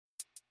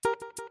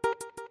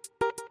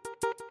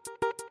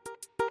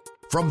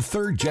From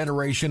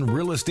third-generation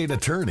real estate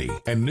attorney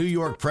and New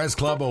York Press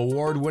Club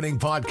award-winning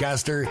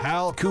podcaster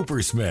Hal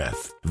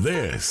Coopersmith,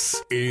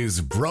 this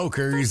is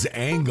Broker's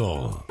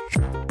Angle.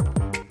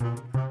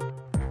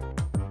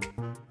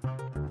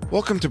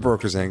 Welcome to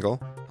Broker's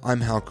Angle.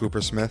 I'm Hal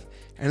Coopersmith,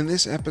 and in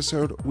this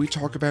episode, we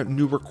talk about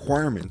new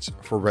requirements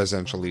for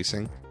residential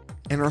leasing,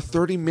 and our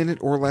 30-minute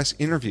or less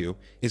interview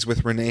is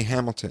with Rene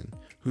Hamilton,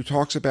 who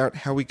talks about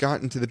how he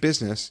got into the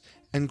business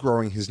and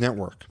growing his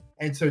network.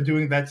 And so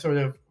doing that sort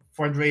of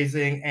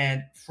fundraising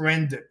and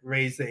friend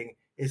raising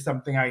is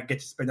something I get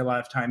to spend a lot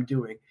of time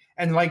doing.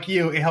 And like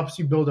you, it helps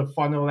you build a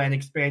funnel and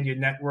expand your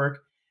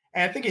network.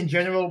 And I think in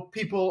general,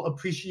 people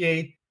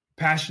appreciate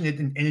passionate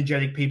and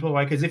energetic people,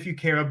 right? Because if you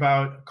care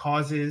about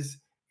causes,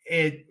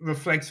 it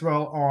reflects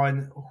well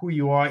on who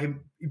you are. You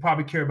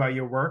probably care about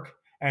your work.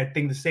 And I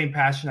think the same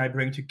passion I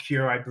bring to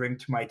Cure, I bring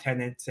to my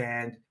tenants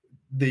and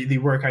the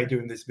work I do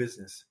in this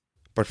business.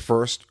 But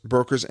first,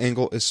 Broker's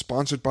Angle is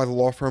sponsored by the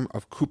law firm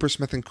of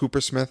Coopersmith &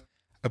 Coopersmith,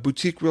 a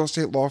boutique real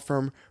estate law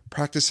firm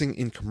practicing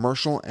in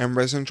commercial and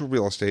residential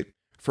real estate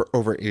for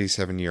over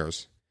 87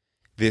 years.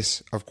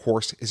 This, of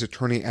course, is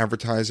attorney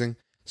advertising,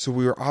 so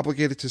we are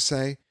obligated to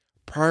say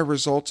prior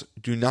results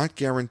do not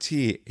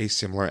guarantee a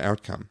similar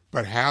outcome.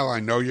 But Hal, I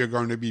know you're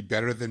going to be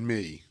better than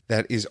me.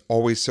 That is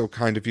always so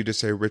kind of you to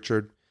say,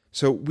 Richard.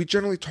 So we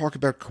generally talk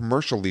about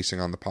commercial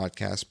leasing on the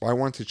podcast, but I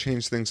want to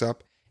change things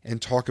up and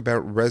talk about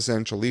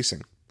residential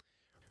leasing.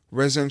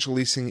 Residential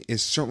leasing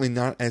is certainly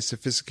not as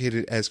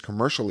sophisticated as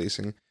commercial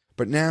leasing,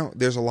 but now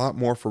there's a lot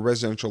more for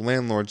residential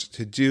landlords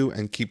to do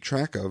and keep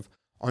track of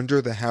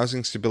under the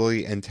Housing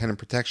Stability and Tenant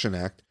Protection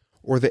Act,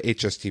 or the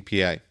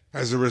HSTPA.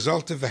 As a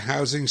result of the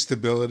Housing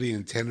Stability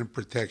and Tenant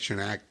Protection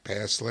Act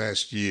passed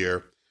last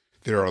year,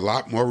 there are a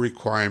lot more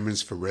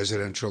requirements for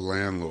residential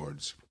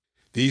landlords.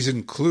 These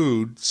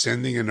include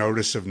sending a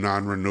notice of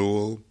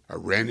non-renewal, a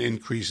rent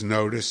increase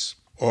notice,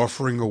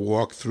 offering a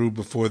walkthrough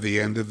before the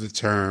end of the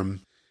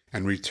term,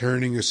 and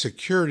returning a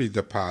security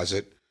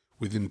deposit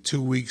within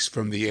 2 weeks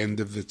from the end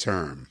of the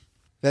term.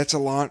 That's a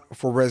lot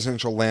for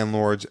residential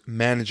landlords,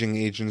 managing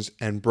agents,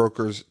 and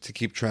brokers to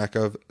keep track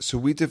of, so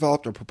we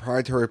developed a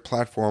proprietary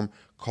platform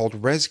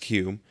called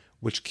ResQ,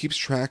 which keeps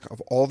track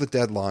of all the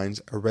deadlines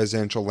a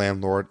residential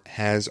landlord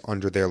has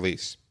under their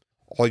lease.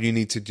 All you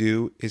need to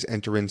do is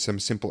enter in some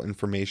simple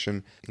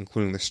information,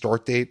 including the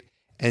start date,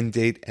 end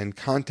date, and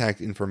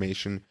contact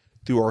information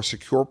through our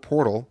secure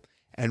portal,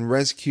 and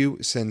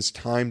ResQ sends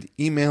timed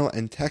email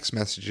and text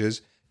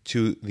messages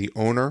to the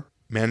owner,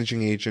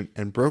 managing agent,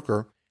 and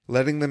broker,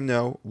 letting them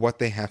know what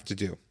they have to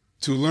do.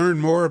 To learn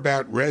more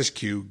about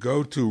ResQ,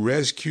 go to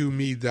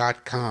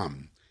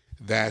rescueme.com.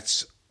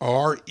 That's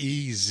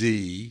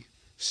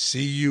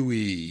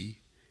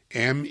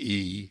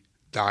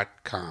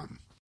RezcueMe.com.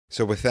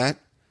 So with that,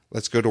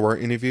 let's go to our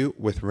interview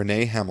with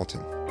Rene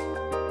Hamilton.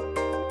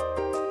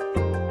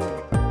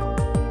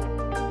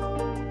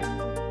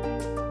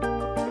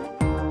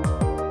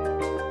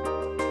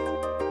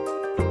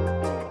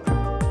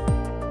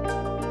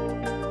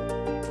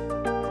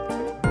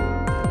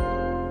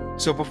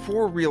 So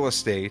before real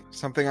estate,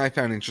 something I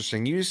found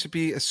interesting, you used to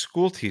be a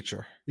school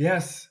teacher.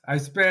 Yes, I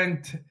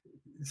spent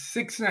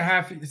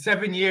 6.5,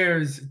 7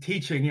 years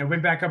teaching.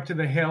 Went back up to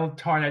the hill,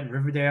 taught at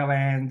Riverdale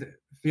and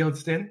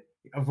Fieldston.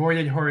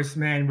 Avoided Horace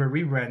Mann where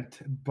we went,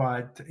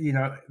 but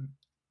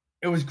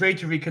it was great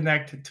to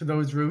reconnect to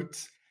those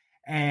roots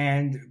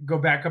and go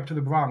back up to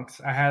the Bronx.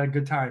 I had a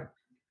good time.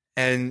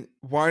 And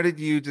why did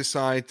you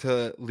decide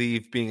to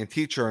leave being a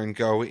teacher and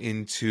go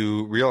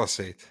into real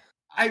estate?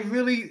 I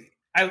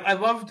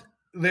loved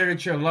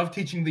literature, loved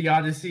teaching the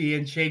Odyssey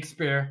and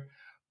Shakespeare,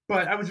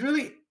 but I was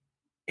really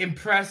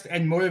impressed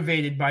and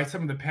motivated by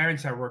some of the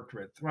parents I worked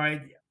with,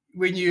 right?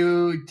 When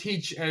you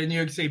teach at a New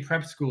York State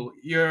prep school,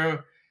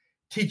 you're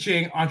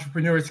teaching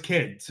entrepreneurs'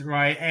 kids,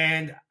 right?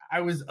 And I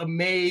was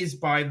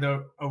amazed by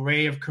the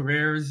array of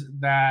careers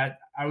that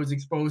I was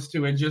exposed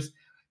to and just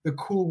the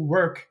cool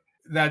work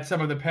that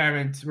some of the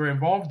parents were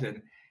involved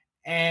in.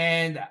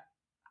 And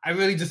I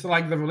really just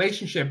liked the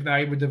relationship that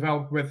I would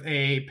develop with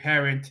a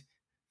parent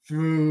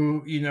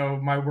through,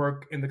 my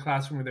work in the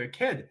classroom with their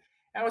kid.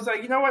 And I was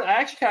like, you know what? I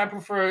actually kind of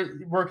prefer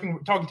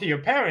talking to your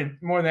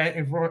parent more than I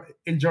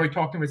enjoy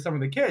talking with some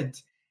of the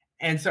kids.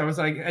 And so I was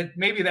like,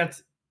 maybe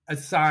that's a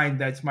sign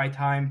that's my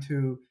time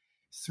to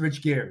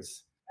switch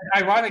gears. And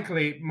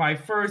ironically, my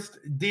first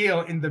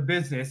deal in the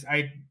business,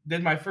 I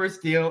did my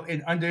first deal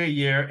in under a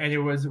year, and it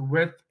was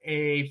with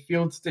a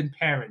Fieldston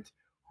parent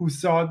who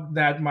saw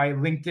that my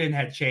LinkedIn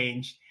had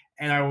changed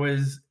and I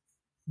was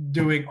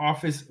doing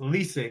office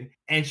leasing.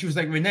 And she was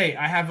like, Rene,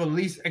 I have a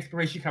lease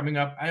expiration coming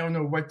up. I don't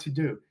know what to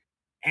do.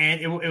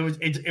 And it was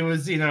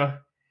a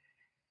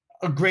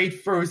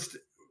great first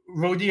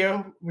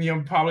rodeo.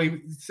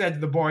 Probably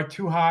set the bar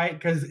too high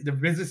because the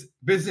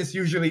business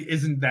usually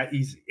isn't that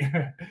easy,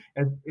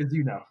 as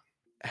you know.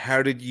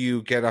 How did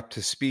you get up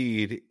to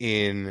speed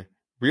in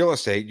real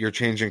estate? You're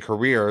changing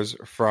careers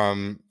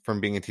from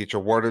being a teacher.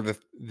 What are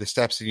the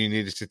steps that you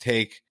needed to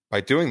take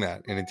by doing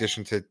that, in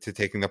addition to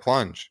taking the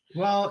plunge?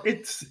 Well,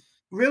 it's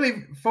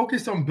really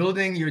focused on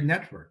building your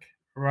network,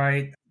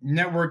 right?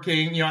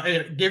 Networking,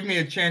 it gave me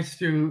a chance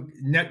to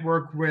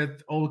network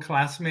with old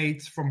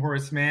classmates from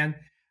Horace Mann.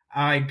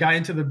 I got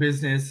into the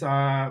business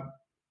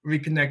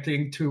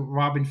reconnecting to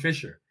Robin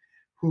Fisher,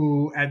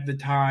 who at the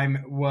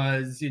time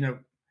was,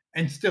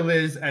 and still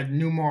is at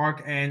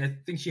Newmark. And I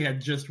think she had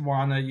just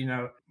won a,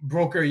 young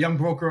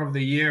broker of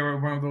the year or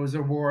one of those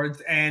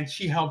awards. And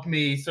she helped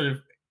me sort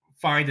of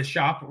find a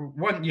shop.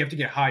 One, you have to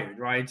get hired,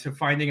 right? So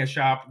finding a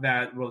shop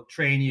that will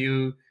train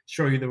you,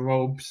 show you the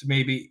ropes,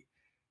 maybe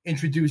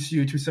introduce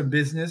you to some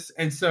business.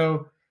 And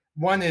so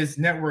one is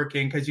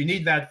networking, because you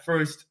need that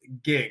first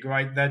gig,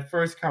 right? That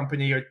first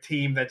company or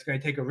team that's going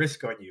to take a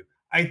risk on you.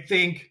 I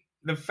think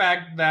the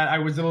fact that I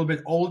was a little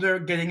bit older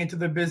getting into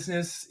the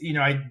business,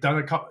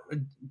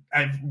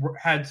 I've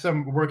had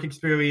some work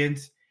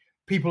experience.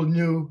 People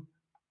knew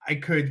I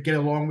could get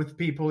along with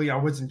people. I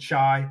wasn't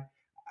shy.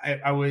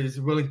 I was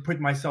willing to put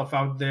myself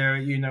out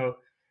there,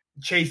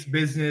 chase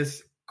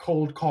business,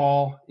 cold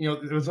call. There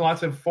was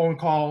lots of phone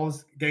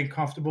calls, getting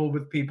comfortable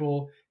with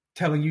people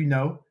telling you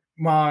no.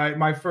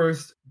 My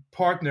first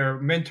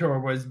mentor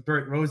was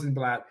Bert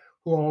Rosenblatt,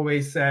 who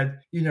always said,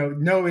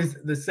 no is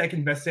the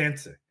second best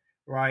answer,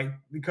 right?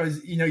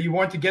 Because, you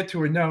want to get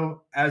to a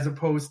no as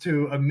opposed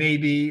to a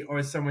maybe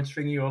or someone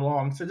stringing you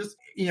along. So just,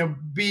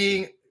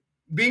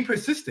 being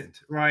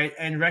persistent, right?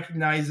 And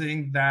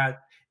recognizing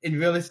that in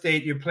real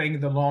estate, you're playing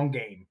the long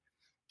game.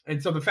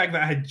 And so the fact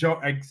that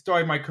I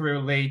started my career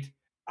late,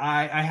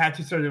 I had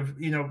to sort of,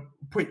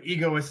 put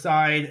ego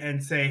aside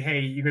and say, hey,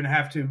 you're going to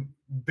have to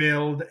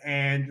build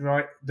and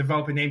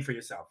develop a name for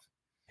yourself.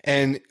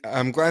 And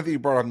I'm glad that you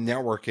brought up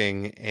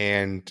networking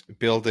and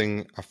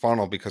building a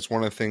funnel, because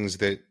one of the things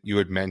that you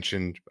had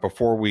mentioned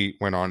before we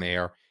went on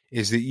air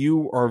is that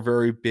you are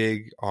very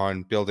big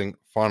on building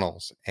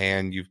funnels,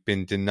 and you've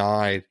been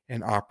denied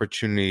an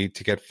opportunity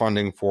to get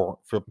funding for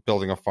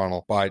building a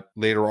funnel. But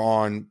later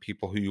on,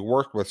 people who you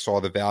worked with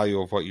saw the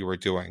value of what you were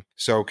doing.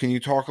 So can you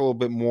talk a little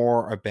bit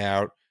more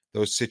about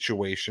those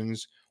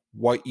situations,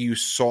 what you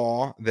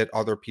saw that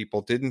other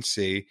people didn't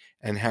see,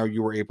 and how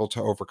you were able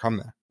to overcome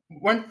that?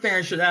 One thing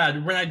I should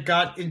add, when I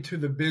got into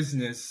the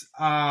business,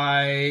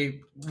 I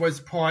was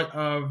part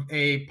of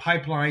a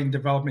pipeline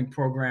development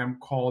program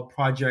called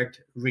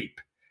Project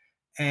REAP.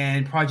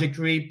 And Project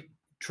REAP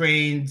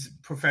trains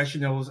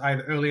professionals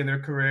either early in their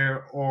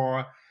career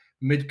or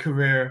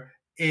mid-career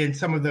in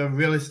some of the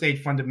real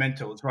estate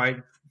fundamentals, right?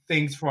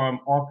 Things from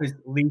office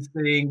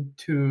leasing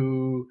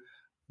to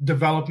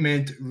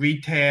development,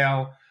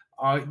 retail.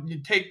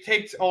 It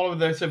takes all of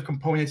the sort of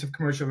components of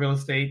commercial real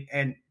estate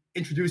and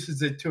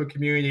introduces it to a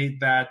community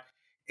that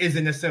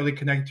isn't necessarily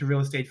connected to real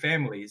estate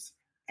families.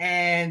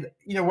 And,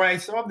 what I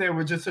saw there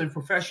were just sort of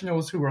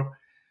professionals who were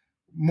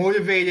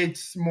motivated,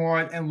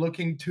 smart, and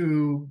looking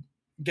to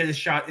get a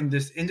shot in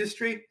this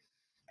industry.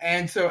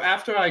 And so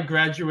after I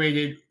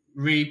graduated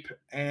REAP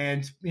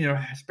and,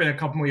 spent a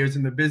couple more years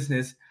in the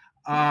business,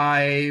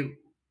 I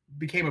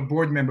became a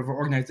board member of an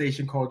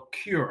organization called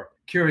CURE.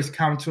 CURE is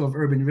Council of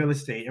Urban Real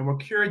Estate. And what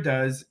CURE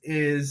does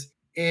is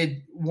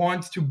it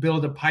wants to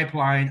build a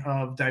pipeline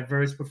of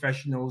diverse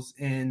professionals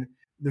in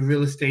the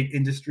real estate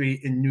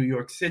industry in New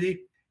York City.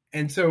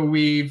 And so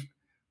we've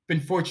been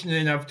fortunate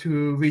enough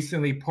to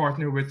recently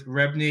partner with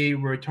Rene.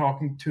 We're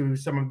talking to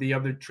some of the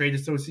other trade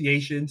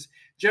associations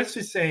just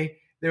to say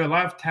there are a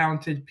lot of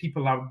talented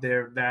people out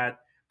there that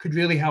could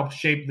really help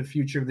shape the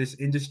future of this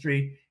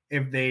industry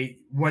if they,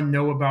 one,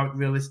 know about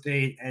real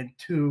estate, and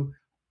two,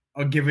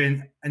 are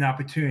given an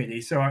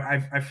opportunity. So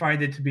I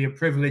find it to be a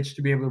privilege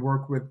to be able to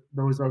work with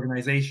those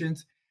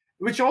organizations,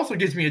 which also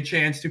gives me a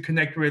chance to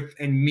connect with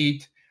and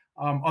meet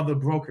other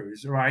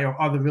brokers, right, or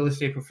other real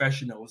estate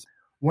professionals.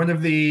 One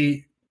of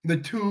the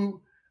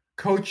two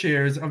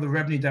co-chairs of the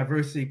Revenue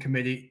Diversity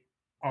Committee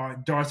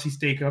are Darcy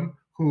Stakem,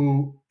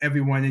 who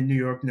everyone in New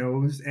York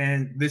knows,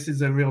 and this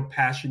is a real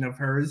passion of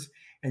hers,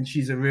 and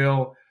she's a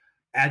real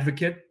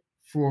advocate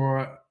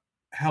for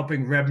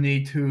helping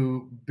Rene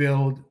to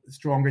build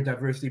stronger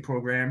diversity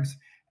programs.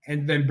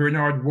 And then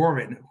Bernard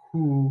Warren,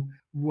 who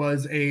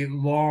was a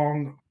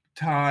long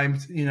time,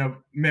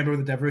 member of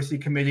the diversity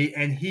committee.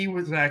 And he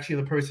was actually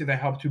the person that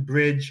helped to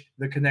bridge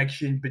the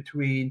connection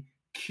between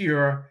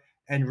CURE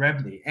and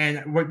Rene.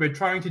 And what we're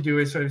trying to do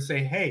is sort of say,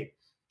 hey,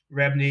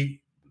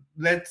 Rene,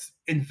 let's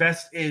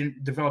invest in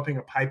developing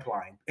a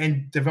pipeline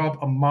and develop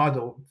a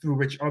model through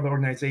which other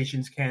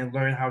organizations can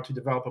learn how to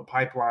develop a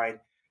pipeline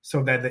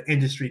so that the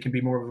industry can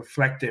be more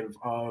reflective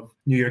of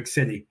New York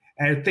City.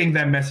 And I think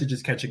that message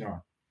is catching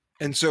on.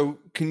 And so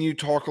can you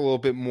talk a little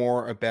bit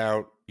more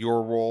about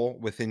your role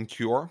within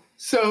CURE?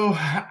 So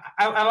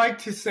I like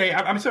to say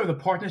I'm sort of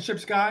the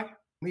partnerships guy,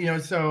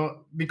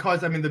 so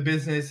because I'm in the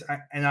business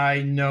and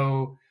I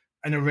know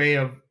an array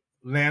of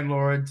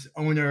landlords,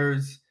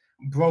 owners,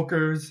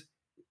 brokers,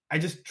 I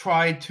just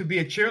try to be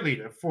a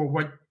cheerleader for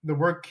what the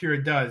work CURE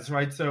does,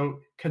 right?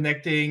 So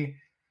connecting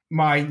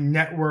my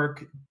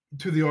network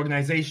to the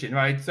organization,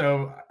 right?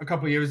 So a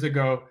couple of years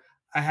ago,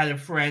 I had a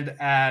friend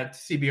at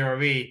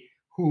CBRE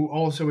who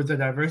also was a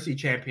diversity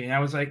champion. I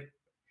was like,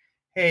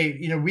 hey,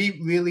 we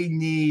really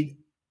need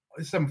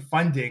some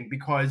funding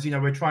because,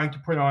 we're trying to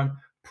put on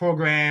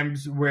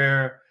programs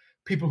where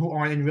people who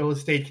aren't in real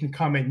estate can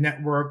come and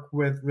network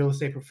with real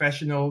estate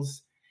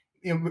professionals.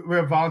 We're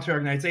a volunteer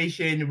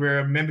organization. We're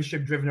a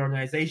membership-driven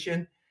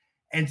organization.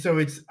 And so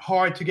it's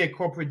hard to get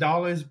corporate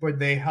dollars, but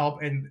they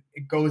help and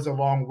it goes a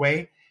long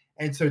way.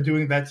 And so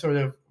doing that sort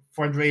of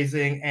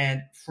fundraising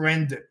and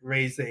friend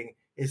raising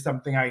is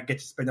something I get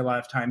to spend a lot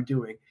of time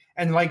doing.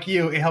 And like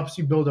you, it helps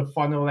you build a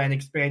funnel and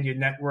expand your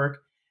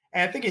network.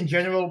 And I think in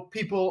general,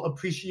 people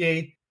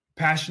appreciate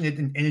passionate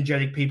and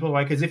energetic people,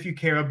 right? Because if you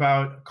care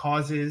about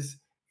causes,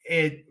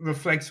 it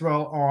reflects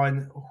well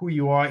on who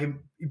you are.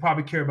 You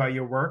probably care about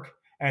your work.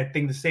 And I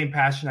think the same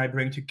passion I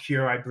bring to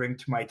Cure, I bring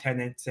to my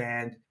tenants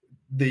and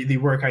the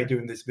work I do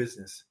in this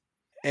business.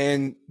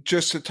 And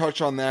just to touch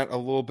on that a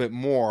little bit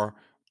more,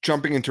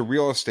 jumping into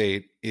real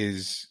estate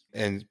is,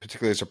 and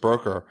particularly as a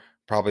broker,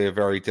 probably a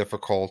very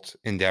difficult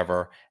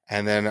endeavor.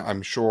 And then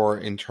I'm sure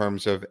in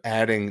terms of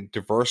adding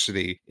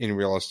diversity in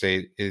real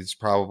estate is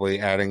probably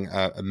adding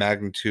a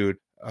magnitude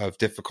of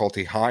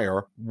difficulty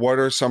higher. What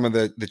are some of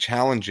the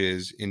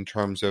challenges in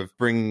terms of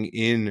bringing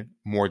in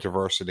more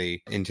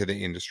diversity into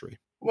the industry?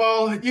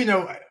 Well,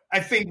 I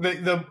think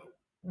the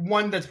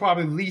one that's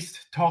probably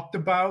least talked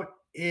about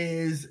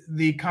is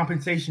the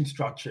compensation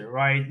structure,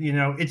 right?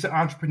 It's an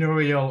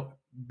entrepreneurial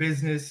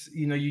business.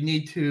 You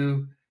need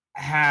to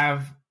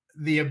have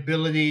the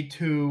ability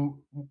to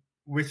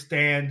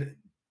withstand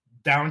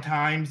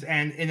downtimes.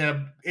 And in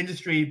an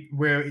industry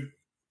where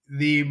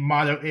the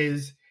motto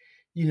is,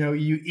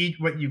 you eat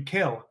what you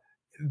kill,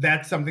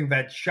 that's something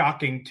that's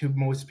shocking to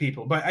most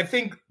people. But I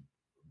think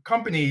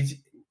companies,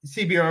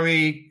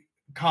 CBRE,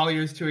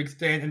 Colliers to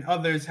extent, and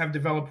others have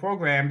developed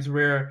programs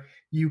where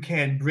you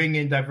can bring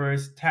in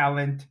diverse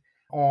talent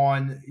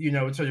on,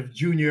 sort of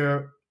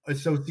junior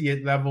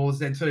associate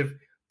levels and sort of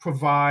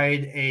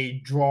provide a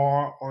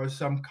draw or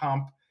some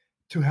comp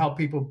to help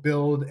people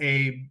build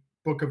a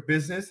book of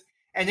business.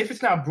 And if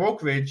it's not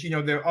brokerage,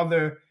 there are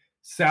other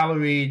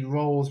salaried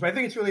roles. But I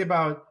think it's really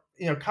about,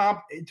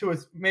 comp to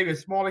maybe a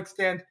small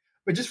extent,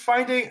 but just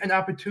finding an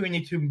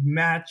opportunity to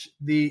match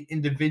the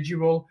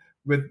individual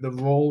with the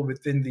role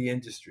within the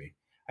industry.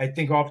 I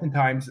think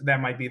oftentimes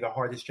that might be the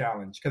hardest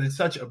challenge because it's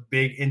such a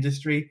big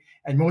industry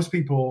and most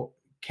people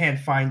can't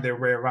find their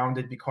way around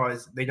it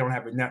because they don't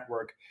have a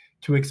network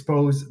to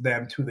expose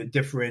them to the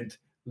different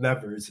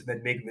levers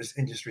that make this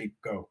industry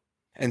go.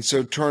 And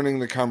so turning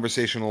the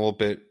conversation a little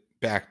bit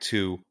back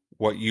to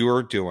what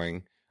you're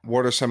doing,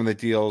 what are some of the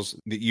deals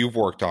that you've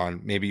worked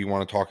on? Maybe you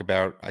want to talk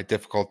about a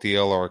difficult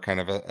deal or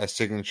kind of a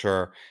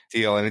signature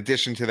deal in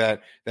addition to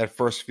that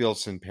first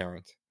Fieldson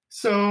parent.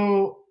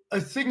 So a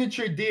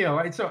signature deal,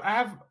 right? So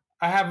I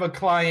have a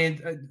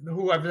client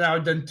who I've now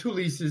done 2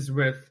 leases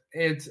with.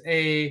 It's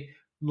a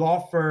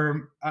law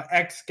firm,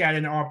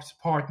 ex-Skadden Arps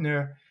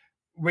partner,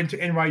 went to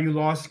NYU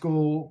Law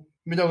School,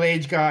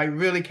 middle-aged guy,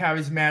 really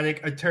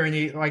charismatic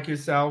attorney like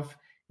yourself.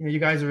 You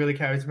guys are really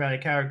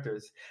charismatic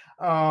characters.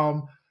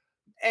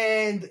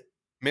 And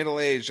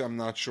middle-aged, I'm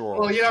not sure.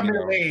 Well, you're not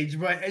middle-aged,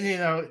 but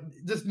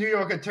just New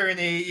York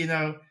attorney,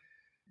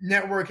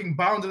 networking,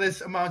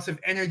 boundless amounts of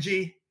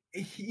energy.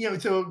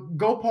 So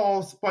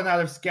Gopal spun out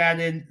of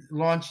Skadden,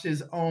 launched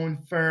his own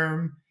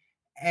firm,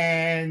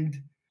 and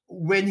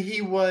when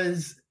he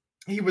was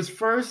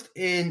first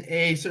in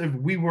a sort of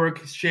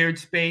WeWork shared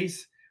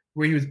space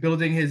where he was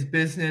building his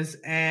business,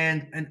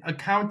 and an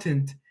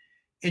accountant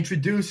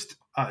introduced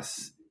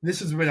us.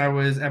 This is when I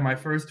was at my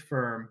first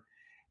firm,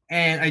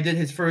 and I did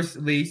his first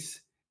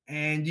lease,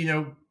 and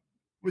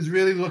was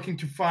really looking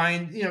to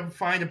find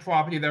a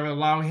property that would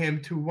allow him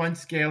to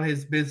scale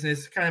his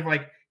business, kind of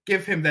like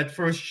give him that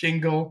first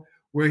shingle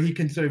where he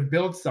can sort of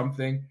build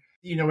something,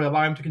 would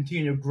allow him to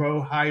continue to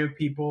grow, hire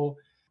people,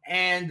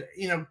 and,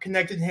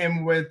 connected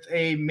him with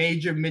a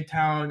major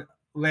Midtown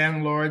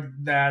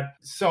landlord that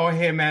saw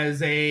him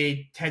as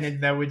a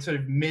tenant that would sort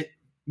of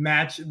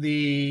match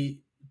the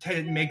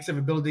tenant mix of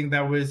a building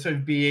that was sort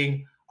of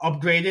being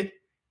upgraded.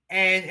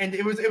 And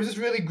it was just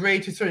really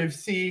great to sort of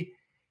see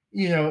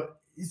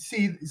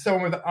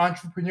someone with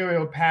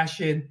entrepreneurial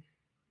passion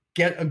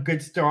get a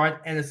good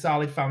start and a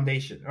solid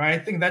foundation, right?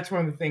 I think that's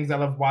one of the things I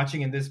love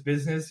watching in this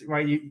business,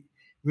 right?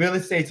 Real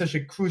estate is such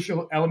a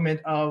crucial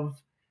element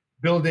of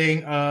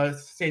building a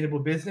sustainable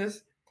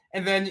business.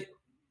 And then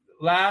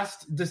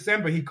last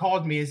December, he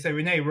called me and said,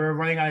 Rene, we're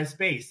running out of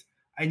space.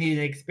 I need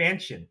an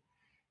expansion.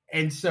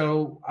 And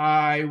so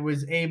I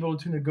was able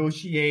to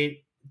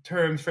negotiate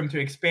terms for him to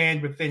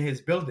expand within his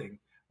building,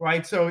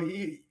 right? So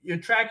you're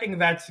tracking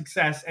that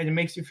success and it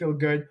makes you feel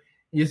good.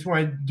 You just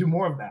want to do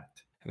more of that.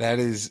 That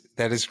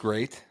is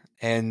great.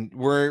 And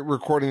we're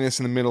recording this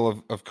in the middle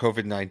of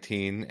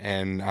COVID-19.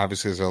 And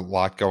obviously there's a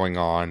lot going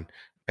on,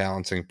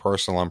 balancing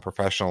personal and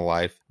professional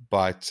life.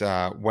 But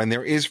when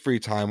there is free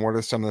time, what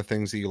are some of the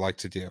things that you like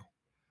to do?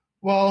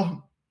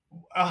 Well,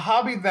 a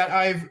hobby that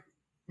I've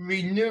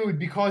renewed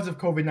because of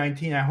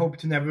COVID-19, I hope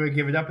to never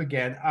give it up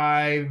again.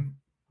 I've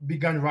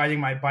begun riding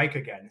my bike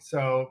again.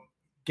 So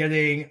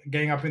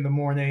getting up in the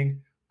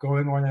morning,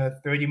 going on a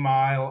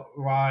 30-mile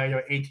ride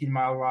or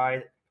 18-mile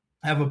ride.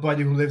 I have a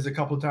buddy who lives a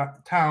couple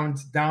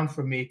towns down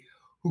from me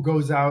who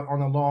goes out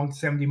on a long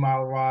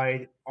 70-mile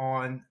ride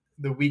on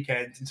the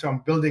weekends. And so I'm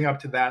building up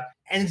to that.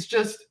 And it's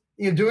just,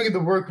 doing the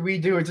work we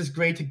do, it's just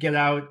great to get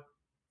out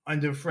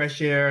under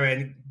fresh air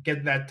and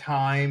get that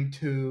time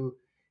to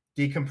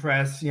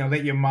decompress,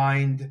 let your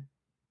mind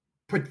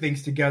put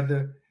things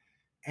together.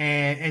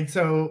 And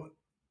so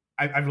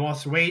I've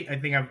lost weight. I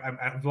think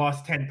I've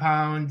lost 10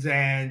 pounds,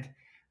 and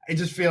I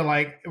just feel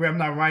like I'm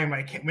not riding.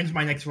 When's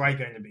my next ride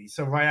going to be?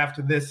 So right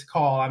after this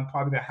call, I'm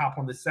probably going to hop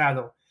on the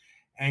saddle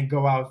and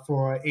go out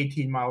for an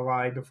 18-mile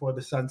ride before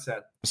the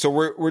sunset. So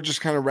we're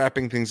just kind of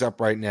wrapping things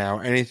up right now.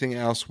 Anything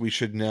else we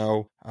should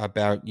know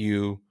about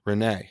you,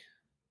 Rene?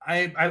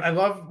 I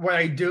love what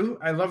I do.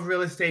 I love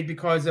real estate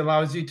because it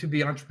allows you to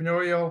be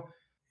entrepreneurial.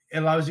 It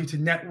allows you to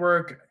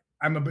network.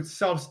 I'm a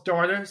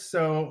self-starter,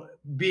 so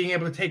being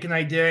able to take an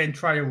idea and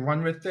try to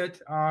run with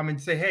it, and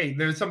say, hey,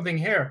 there's something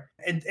here.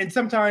 And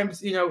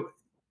sometimes,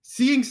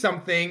 seeing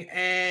something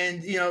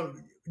and,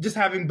 just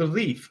having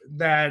belief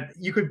that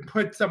you could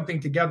put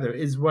something together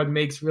is what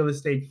makes real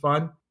estate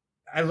fun.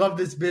 I love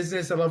this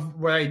business. I love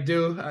what I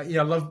do. I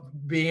love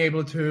being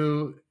able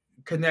to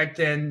connect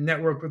and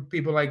network with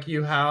people like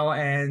you, Hal,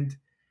 and,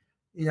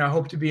 I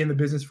hope to be in the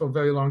business for a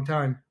very long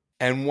time.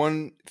 And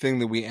one thing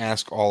that we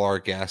ask all our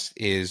guests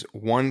is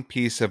one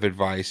piece of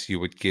advice you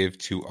would give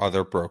to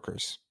other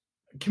brokers.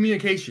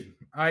 Communication.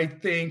 I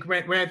think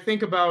when I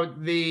think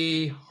about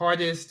the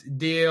hardest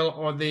deal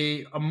or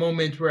a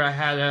moment where I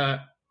had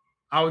a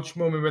ouch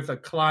moment with a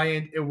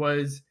client, it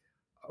was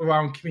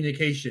around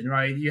communication,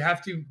 right? You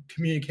have to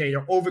communicate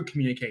or over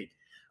communicate.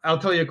 I'll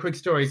tell you a quick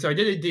story. So I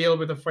did a deal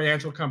with a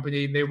financial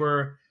company. They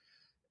were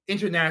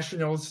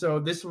international. So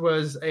this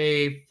was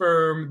a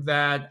firm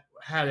that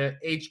had an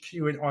HQ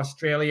in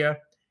Australia,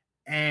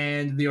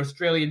 and the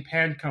Australian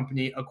parent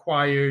company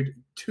acquired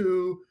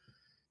 2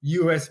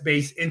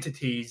 US-based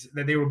entities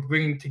that they were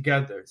bringing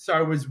together. So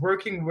I was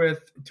working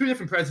with 2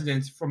 different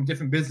presidents from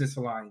different business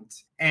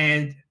lines.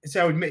 And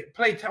so I would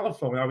play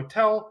telephone. I would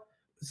tell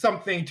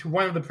something to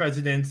one of the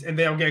presidents, and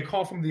then I'll get a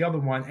call from the other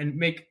one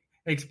and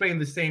explain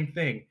the same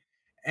thing.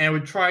 And I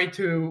would try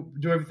to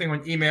do everything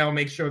on email,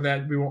 make sure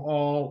that we were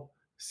all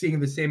seeing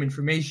the same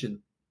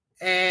information.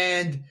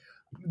 And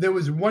there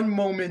was one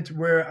moment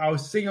where our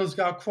signals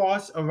got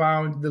crossed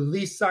around the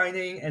lease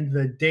signing and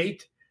the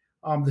date,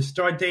 the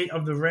start date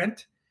of the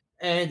rent.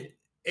 And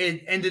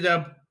it ended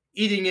up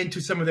eating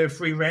into some of their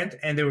free rent,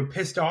 and they were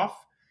pissed off.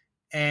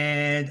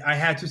 And I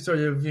had to sort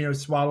of,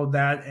 swallow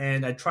that.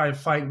 And I tried to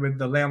fight with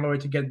the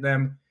landlord to get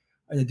them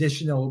an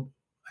additional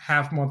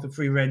half month of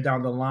free rent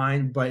down the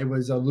line, but it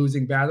was a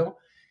losing battle.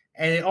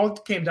 And it all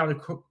came down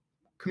to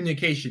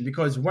communication,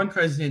 because one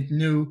president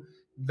knew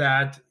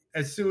that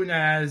as soon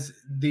as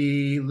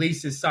the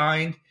lease is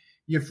signed,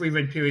 your free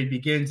rent period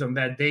begins on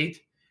that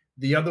date.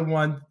 The other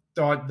one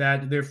thought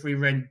that their free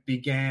rent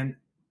began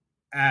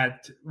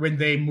at when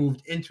they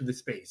moved into the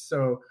space.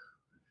 So,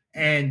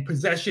 and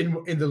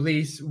possession in the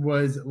lease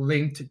was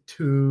linked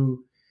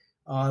to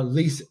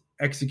lease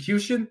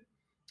execution.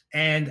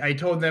 And I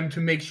told them to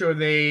make sure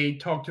they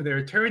talk to their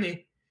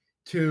attorney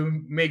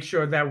to make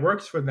sure that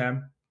works for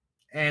them.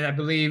 And I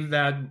believe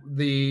that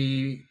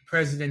the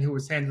president who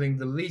was handling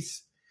the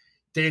lease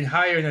didn't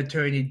hire an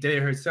attorney, did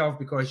it herself,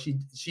 because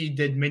she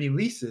did many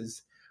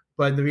leases.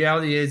 But the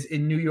reality is,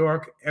 in New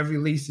York, every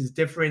lease is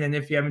different. And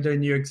if you haven't done a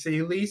New York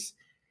City lease,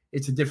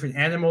 it's a different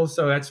animal.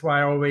 So that's why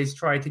I always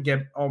try to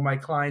get all my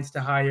clients to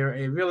hire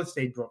a real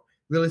estate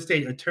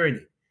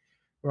attorney,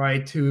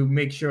 right, to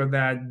make sure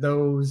that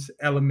those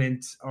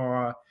elements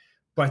are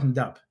buttoned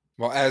up.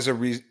 Well, as a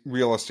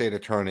real estate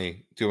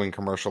attorney doing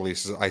commercial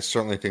leases, I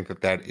certainly think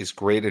that is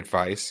great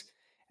advice.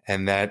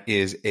 And that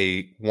is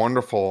a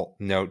wonderful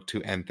note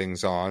to end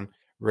things on.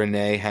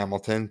 Rene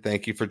Hamilton,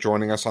 thank you for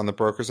joining us on The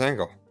Broker's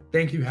Angle.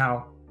 Thank you,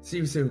 Hal. See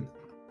you soon.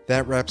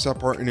 That wraps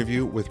up our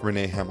interview with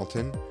Rene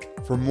Hamilton.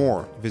 For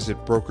more, visit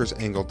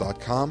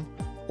brokersangle.com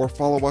or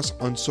follow us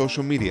on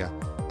social media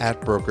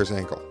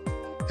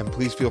 @BrokersAngle. And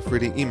please feel free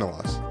to email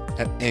us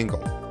at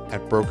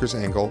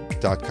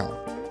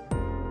angle@brokersangle.com.